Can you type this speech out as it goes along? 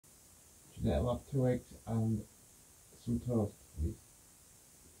Yeah, I'll have 2 eggs and some toast, please.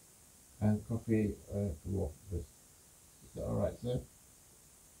 And coffee for what? Is that alright, sir?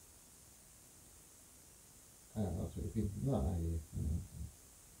 That's what you think of that, are you?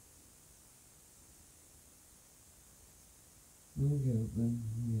 Okay, then,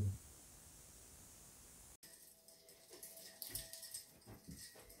 yeah.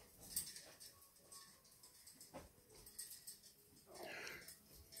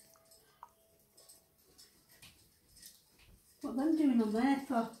 What are them doing on there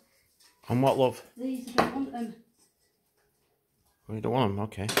for? On what, love? These, I don't want them. Oh, you don't want them?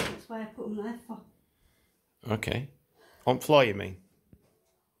 Okay. That's why I put them there for. Okay. On floor, you mean?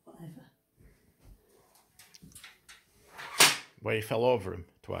 Whatever. Where you fell over them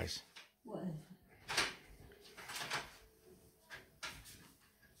twice? Whatever.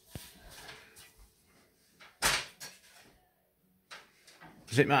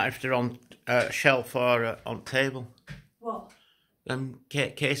 Does it matter if they're on a shelf or on table? What?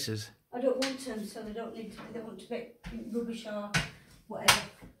 Cases? I don't want them, so they don't need to. They don't want to be rubbish or whatever.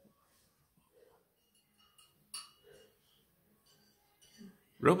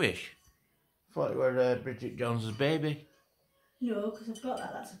 Rubbish? I thought it were Bridget Jones's baby. No, because I've got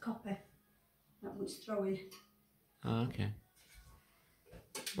that. That's a copy. That one's throwing. Oh, okay.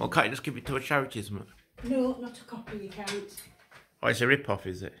 Well, can't you just give it to a charity, isn't it? No, not a copy. You can't. Oh, it's a rip-off,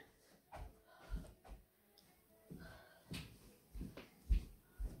 is it?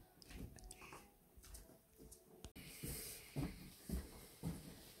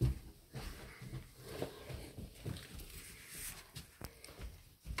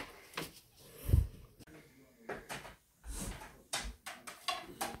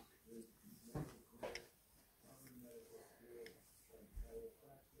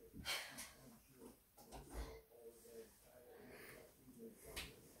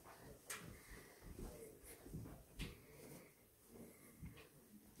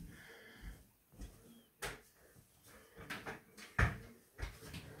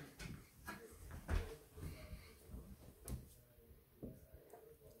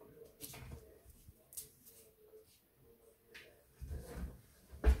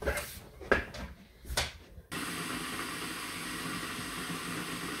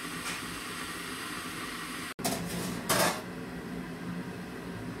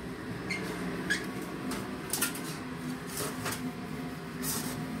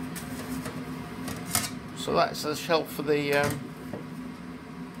 So that's a shelf for the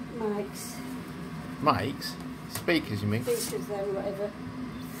Mics. mics? Speakers, you mean? Speakers there or whatever.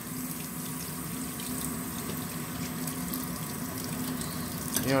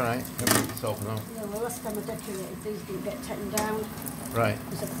 You alright? It's open up. No, the last time I decorated these didn't get taken down. Right.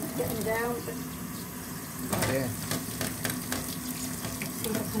 Because I couldn't get them down. Yeah. See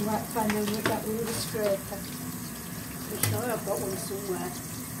if I can find them with that window scraper. I'm sure I've got one somewhere.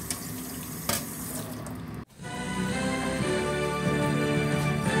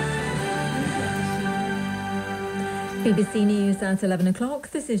 BBC News at 11 o'clock.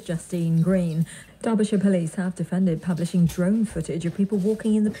 This is Justine Green. Derbyshire Police have defended publishing drone footage of people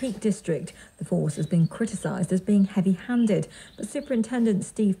walking in the Peak District. The force has been criticised as being heavy-handed, but Superintendent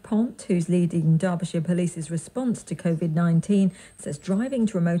Steve Pont, who's leading Derbyshire Police's response to COVID-19, says driving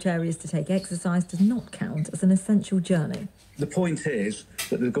to remote areas to take exercise does not count as an essential journey. The point is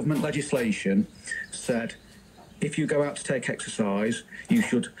that the government legislation said if you go out to take exercise, you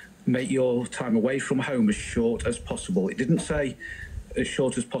should make your time away from home as short as possible. It didn't say as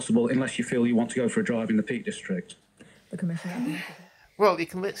short as possible unless you feel you want to go for a drive in the Peak District. The Commissioner... Well, you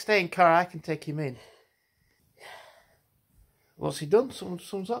can stay in car, I can take him in. What's he done?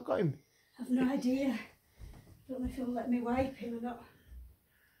 Someone's not got him. I've no idea. Don't know if he'll let me wipe him or not.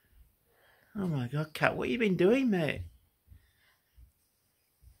 Oh my God, Kat, what have you been doing, mate?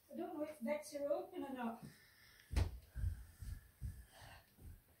 I don't know if vets are open or not.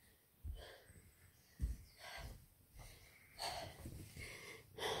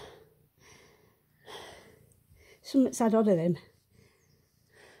 Something's had on of him.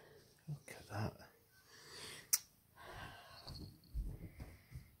 Look at that.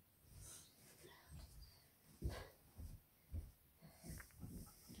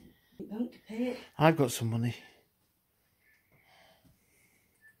 Don't pay it. I've got some money.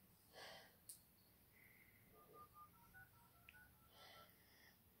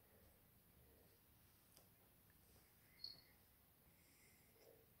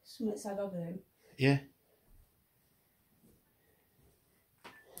 Something's had on of him. Yeah.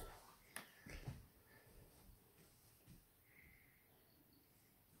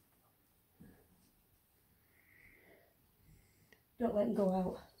 Don't let him go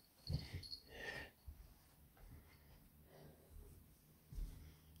out.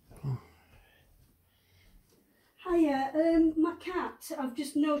 Hiya, my cat, I've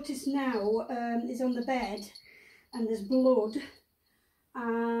just noticed now, is on the bed and there's blood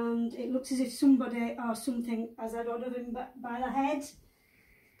and it looks as if somebody or something has had hold of him by the head.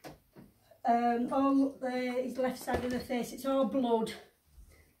 All his left side of the face, it's all blood.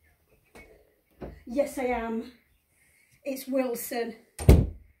 Yes, I am. It's Wilson.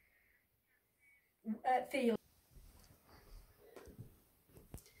 Felix.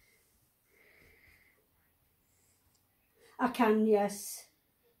 I can, yes.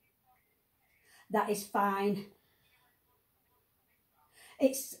 That is fine.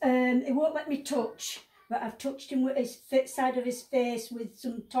 It's it won't let me touch, but I've touched him with his side of his face with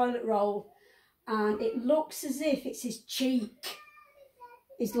some toilet roll, and it looks as if it's his cheek,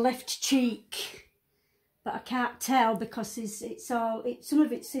 his left cheek, but I can't tell because some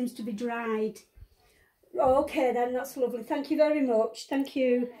of it seems to be dried. Oh, okay then, that's lovely. Thank you very much. Thank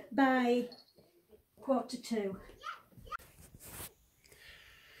you. Bye. 1:45.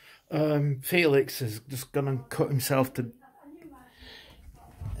 Felix has just gone and cut himself to...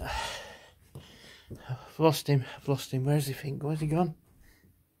 I've lost him. Where's he think? Where's he gone?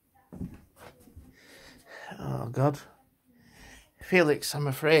 Oh, God. Felix, I'm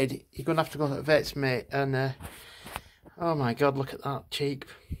afraid you're going to have to go to the vet's, mate. And, oh, my God, look at that cheek.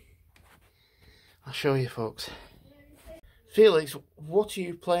 I'll show you, folks. Felix, what are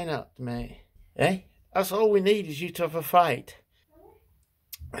you playing at, mate? Eh? That's all we need is you to have a fight.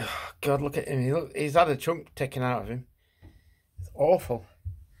 Oh, God, look at him. He's had a chunk taken out of him. It's awful.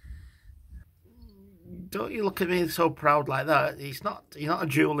 Don't you look at me so proud like that. You're not a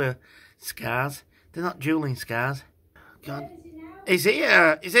jeweler scars. They're not jeweling scars. God. He's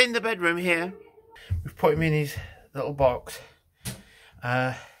here. He's in the bedroom here. We've put him in his little box.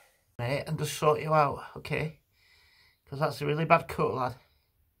 Mate, and just sort you out, okay? Because that's a really bad cut, lad.